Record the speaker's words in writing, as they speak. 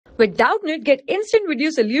With Doubtnut, get instant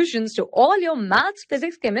video solutions to all your maths,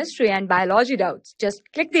 physics, chemistry, and biology doubts. Just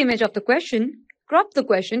click the image of the question, crop the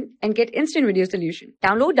question, and get instant video solution.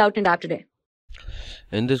 Download Doubtnut app today.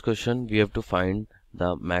 In this question, we have to find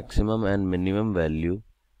the maximum and minimum value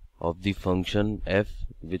of the function f,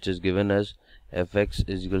 which is given as fx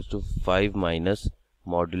is equals to 5 minus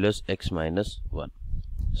modulus x minus 1.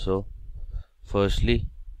 So, firstly,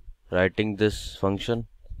 writing this function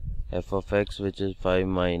f of x, which is 5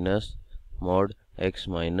 minus mod x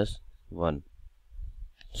minus 1.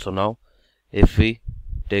 So now if we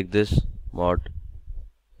take this mod,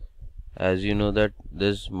 as you know that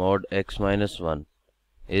this mod x minus 1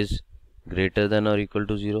 is greater than or equal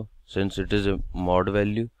to 0, since it is a mod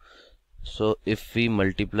value. So if we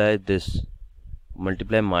multiply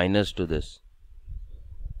minus to this,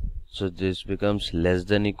 so this becomes less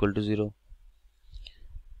than equal to 0,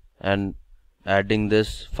 and adding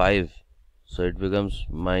this 5, so it becomes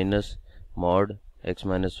minus mod x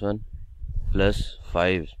minus 1 plus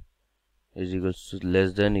 5 is equals to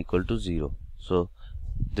less than equal to 0. So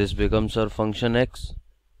this becomes our function x,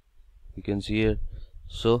 you can see here.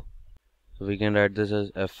 So we can write this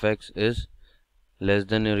as fx is less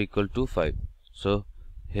than or equal to 5. So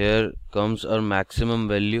here comes our maximum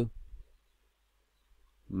value,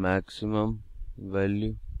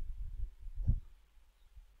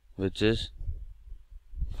 which is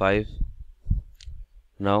 5.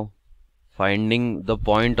 Now finding the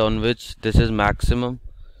point on which this is maximum,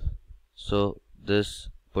 so this,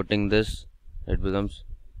 putting this, it becomes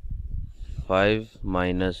 5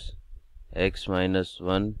 minus x minus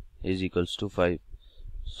 1 is equals to 5.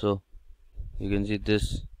 So you can see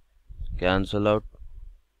this cancel out,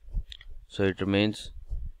 so it remains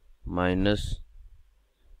minus,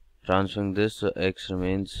 transferring this, so x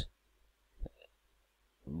remains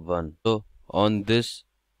 1. So on this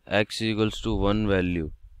x equals to 1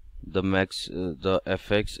 value, the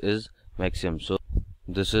fx is maximum. So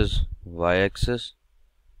this is y-axis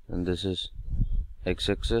and this is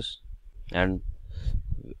x-axis, and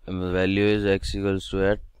value is x equals to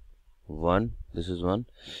at 1, this is 1,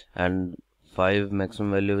 and 5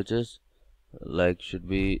 maximum value, which is like should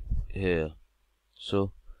be here.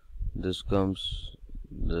 So this comes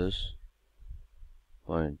this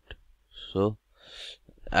point. So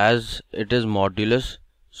as it is modulus,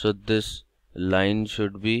 so this line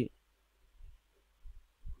should be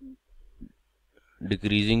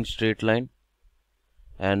decreasing straight line,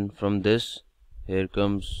 and from this here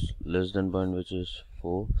comes less than point, which is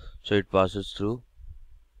 4, so it passes through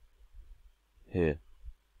here.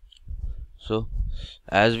 So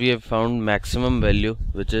as we have found maximum value,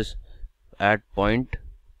 which is at point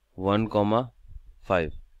 1,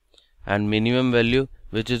 5, and minimum value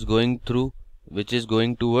which is going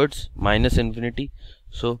towards minus infinity,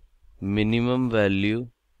 so minimum value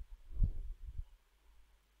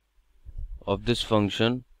of this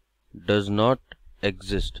function does not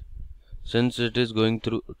exist, since it is going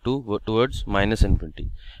towards minus infinity,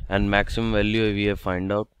 and maximum value we have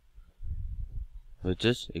find out, which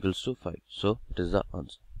is equals to 5. So it is the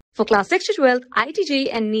answer. For class 6 to 12, IIT JEE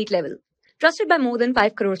and NEET level. Trusted by more than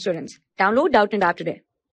 5 crore students. Download Doubtnut app today.